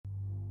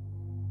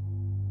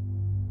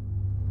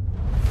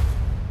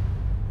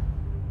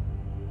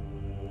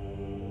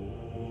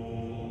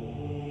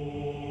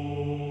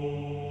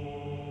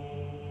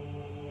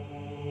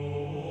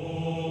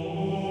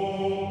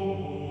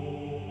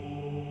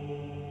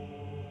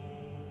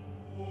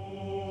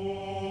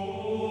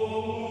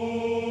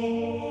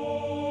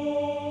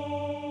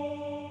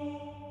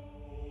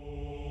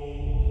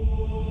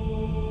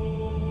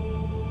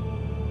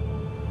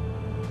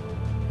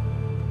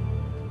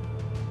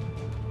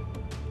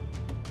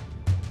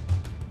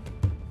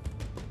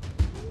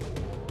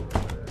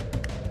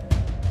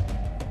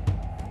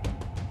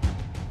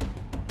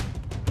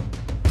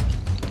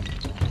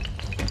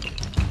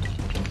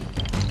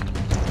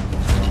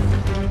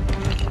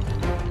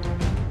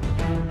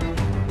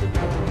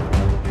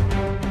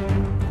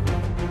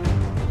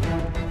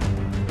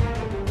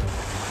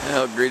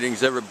Well,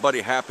 greetings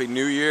everybody, Happy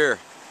New Year.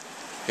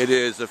 It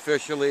is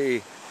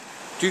officially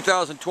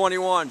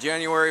 2021,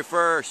 January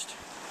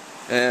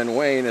 1st. And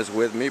Wayne is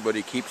with me, but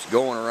he keeps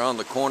going around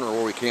the corner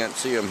where we can't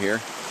see him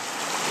here.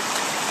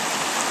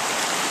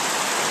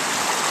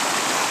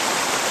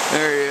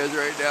 There he is,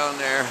 right down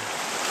there.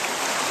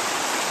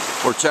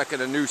 We're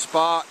checking a new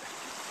spot,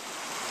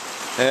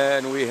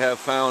 and we have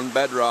found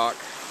bedrock.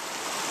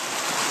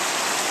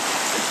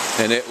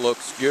 And it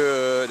looks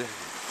good.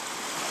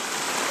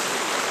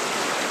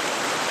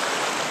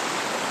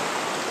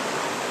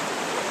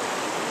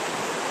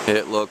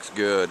 It looks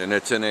good, and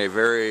it's in a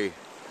very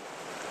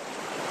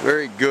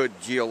good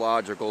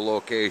geological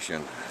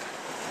location.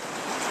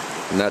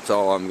 And that's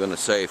all I'm going to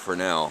say for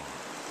now.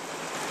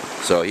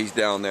 So he's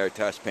down there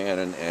test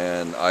panning,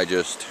 and I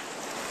just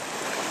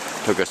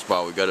took a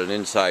spot. We've got an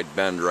inside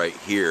bend right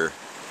here.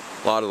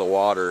 A lot of the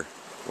water,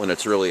 when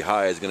it's really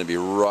high, is going to be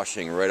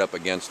rushing right up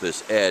against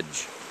this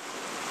edge.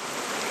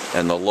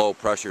 And the low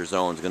pressure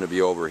zone is going to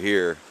be over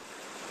here.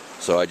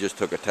 So I just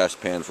took a test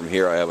pan from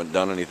here. I haven't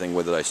done anything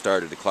with it. I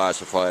started to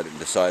classify it and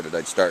decided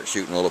I'd start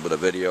shooting a little bit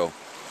of video.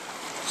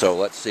 So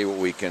let's see what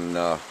we can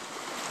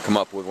come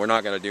up with. We're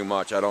not going to do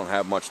much. I don't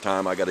have much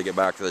time. I got to get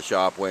back to the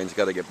shop. Wayne's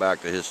got to get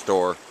back to his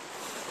store.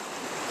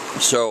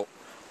 So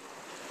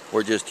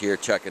we're just here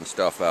checking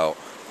stuff out.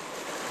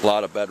 A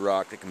lot of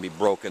bedrock that can be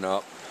broken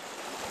up.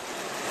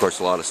 Of course,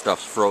 a lot of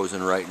stuff's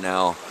frozen right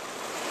now.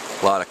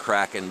 A lot of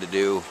cracking to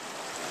do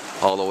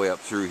all the way up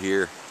through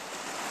here.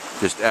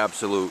 Just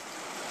absolute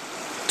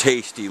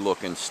tasty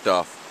looking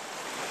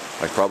stuff.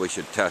 I probably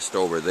should test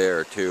over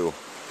there too.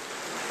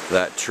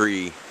 That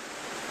tree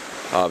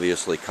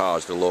obviously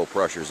caused a low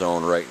pressure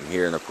zone right in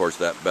here, and of course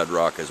that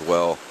bedrock as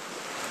well.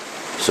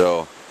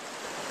 So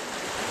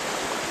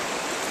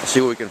let's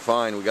see what we can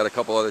find. We got a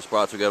couple other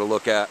spots we got to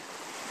look at,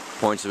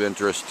 points of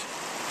interest.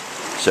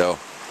 So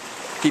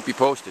keep you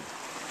posted.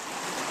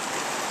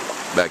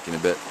 Back in a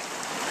bit.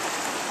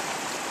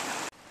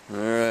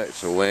 Alright,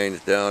 so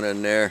Wayne's down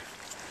in there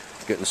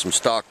getting some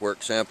stock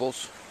work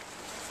samples.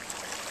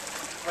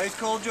 Ice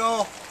cold,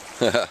 Joel?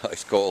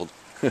 Ice cold.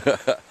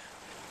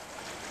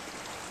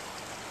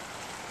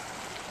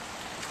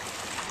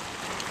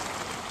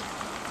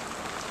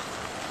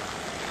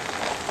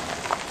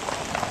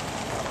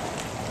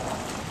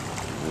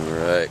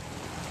 Alright.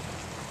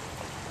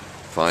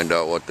 Find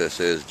out what this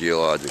is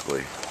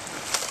geologically.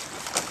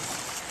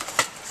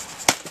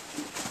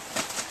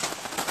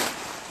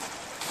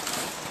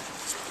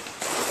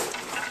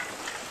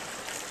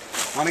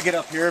 I want to get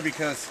up here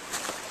because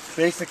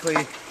basically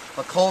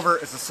a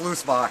culvert is a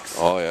sluice box.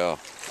 Oh yeah.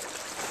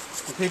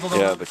 The people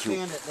don't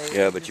understand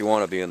it. But you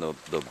want to be in the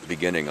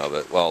beginning of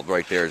it. Well,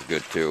 right there is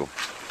good too.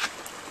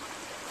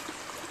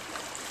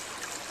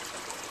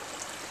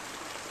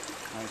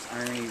 Nice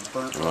irony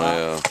burnt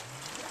rock.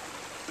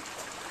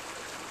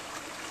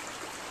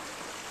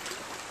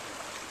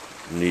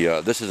 Oh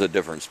yeah. This is a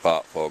different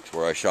spot, folks,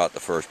 where I shot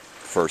the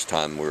first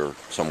time we were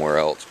somewhere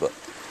else, but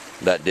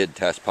that did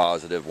test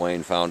positive.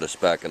 Wayne found a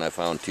speck and I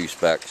found 2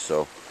 specks,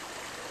 so,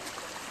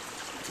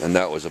 and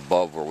that was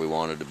above where we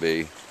wanted to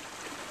be.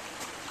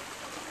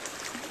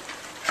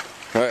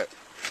 Alright,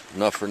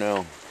 enough for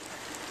now.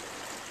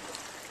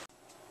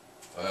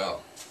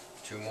 Well,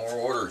 2 more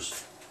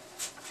orders.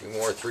 2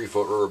 more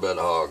 3-foot riverbed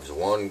hogs.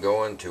 1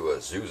 going to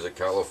Azusa,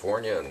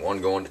 California, and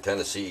 1 going to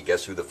Tennessee.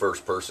 Guess who the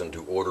first person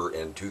to order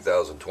in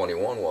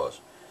 2021 was?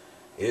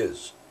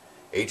 Is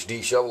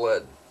HD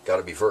Shovelhead.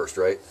 Gotta be first,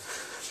 right?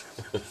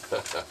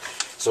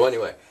 So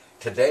anyway,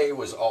 today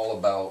was all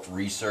about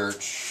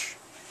research,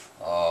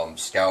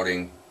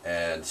 scouting,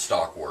 and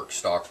stock work.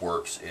 Stock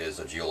works is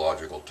a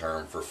geological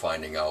term for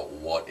finding out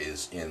what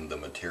is in the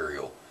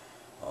material,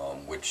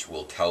 which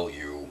will tells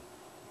you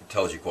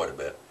quite a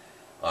bit.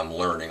 I'm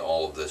learning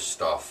all of this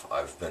stuff.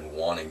 I've been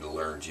wanting to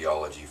learn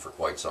geology for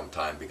quite some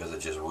time because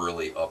it just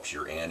really ups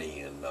your ante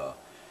in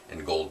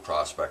gold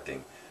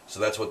prospecting. So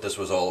that's what this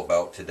was all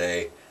about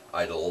today.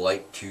 I'd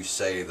like to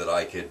say that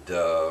I could,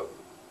 of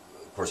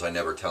course I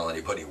never tell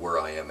anybody where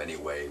I am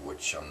anyway,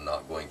 which I'm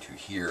not going to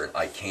here.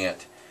 I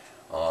can't.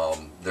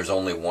 There's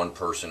only one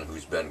person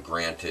who's been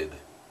granted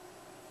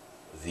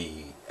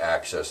the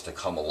access to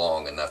come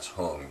along, and that's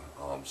Hung.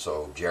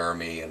 So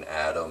Jeremy and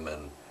Adam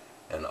and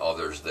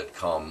others that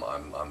come,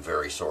 I'm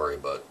very sorry,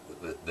 but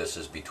this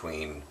is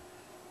between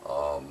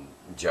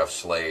Jeff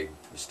Slade,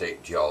 the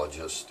State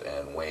Geologist,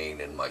 and Wayne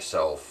and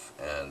myself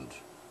and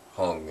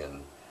Hung,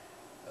 and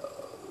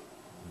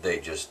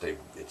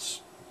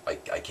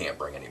I can't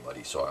bring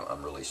anybody, so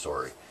I'm really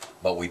sorry.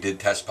 But we did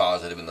test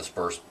positive in this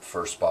first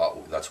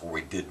spot. That's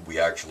where we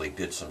actually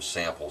did some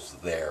samples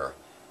there.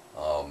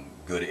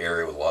 Good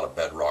area with a lot of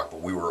bedrock,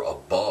 but we were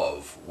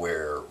above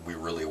where we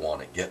really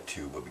want to get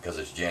to. But because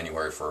it's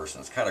January 1st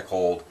and it's kind of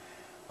cold,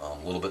 a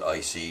little bit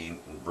icy,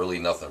 really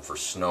nothing for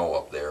snow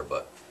up there,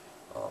 but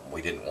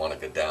we didn't want to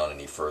go down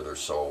any further,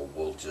 so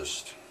we'll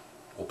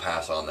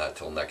pass on that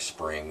till next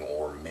spring,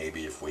 or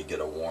maybe if we get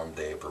a warm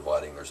day,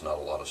 providing there's not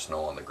a lot of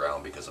snow on the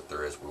ground, because if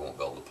there is, we won't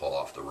be able to pull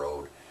off the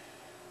road.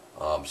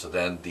 So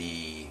then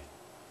the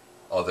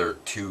other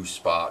 2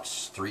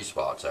 spots, 3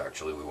 spots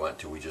actually we went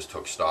to, we just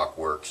took stock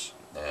works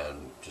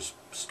and just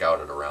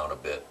scouted around a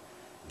bit.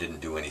 Didn't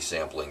do any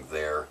sampling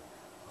there.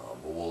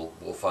 But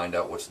we'll find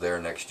out what's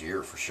there next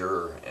year for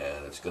sure,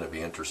 and it's going to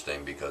be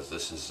interesting because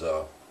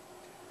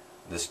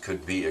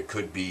it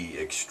could be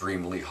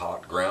extremely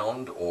hot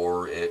ground,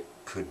 or it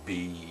could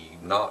be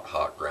not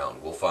hot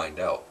ground. We'll find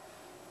out.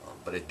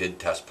 But it did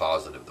test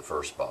positive the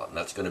first spot, and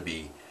that's going to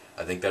be,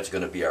 I think that's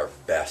going to be our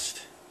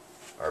best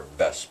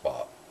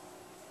spot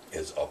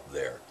is up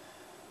there.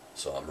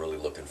 So I'm really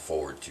looking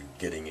forward to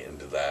getting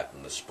into that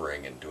in the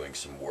spring and doing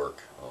some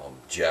work.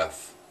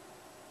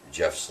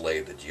 Jeff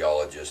Slade, the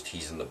geologist,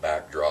 he's in the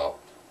backdrop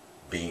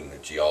being a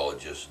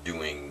geologist,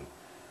 doing,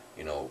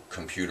 you know,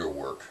 computer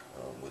work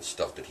with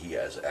stuff that he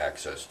has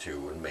access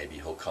to, and maybe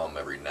he'll come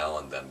every now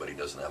and then, but he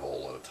doesn't have a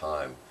whole lot of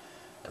time.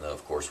 And then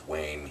of course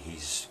Wayne,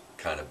 he's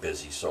kind of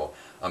busy, so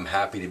I'm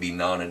happy to be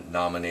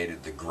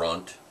nominated the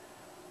grunt.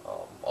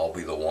 I'll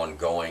be the one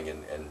going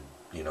and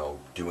you know,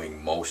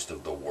 doing most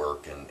of the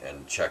work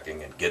and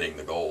checking and getting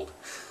the gold.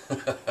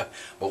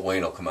 But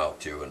Wayne will come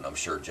out too, and I'm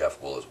sure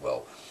Jeff will as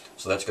well.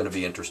 So that's going to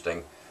be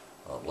interesting.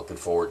 Looking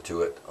forward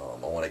to it.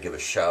 I want to give a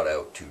shout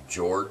out to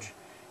George.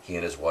 He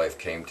and his wife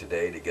came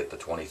today to get the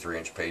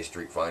 23-inch pay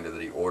streak finder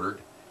that he ordered.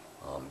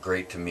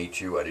 Great to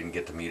meet you. I didn't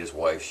get to meet his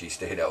wife. She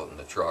stayed out in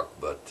the truck,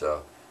 but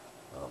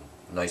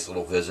nice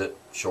little visit,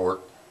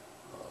 short.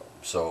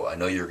 So I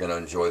know you're going to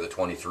enjoy the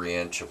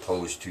 23-inch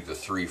opposed to the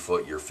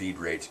 3-foot. Your feed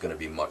rate's going to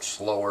be much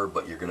slower,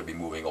 but you're going to be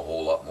moving a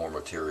whole lot more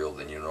material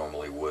than you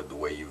normally would the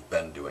way you've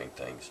been doing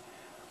things.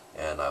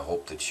 And I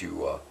hope that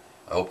you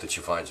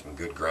find some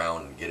good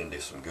ground and get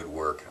into some good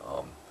work.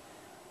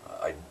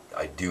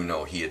 I do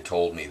know he had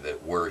told me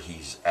that where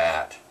he's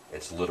at,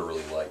 it's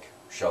literally like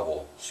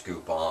shovel,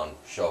 scoop on,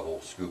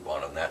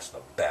 and that's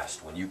the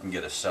best. When you can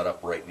get a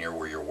setup right near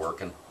where you're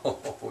working,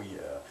 oh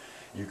yeah,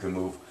 you can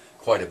move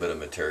quite a bit of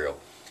material,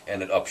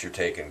 and it ups your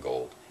take in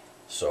gold.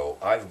 So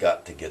I've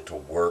got to get to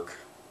work.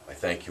 I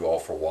thank you all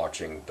for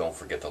watching. Don't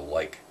forget to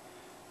like,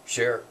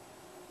 share,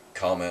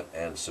 comment,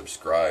 and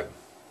subscribe.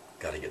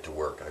 Got to get to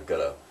work. I've got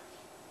a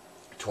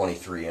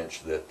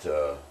 23-inch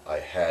that I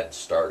had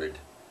started,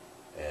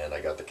 and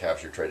I got the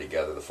capture tray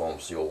together, the foam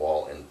seal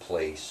wall in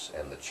place,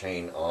 and the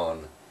chain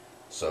on.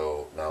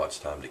 So now it's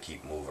time to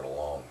keep moving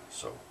along.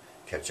 So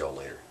catch y'all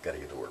later. Got to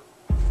get to work.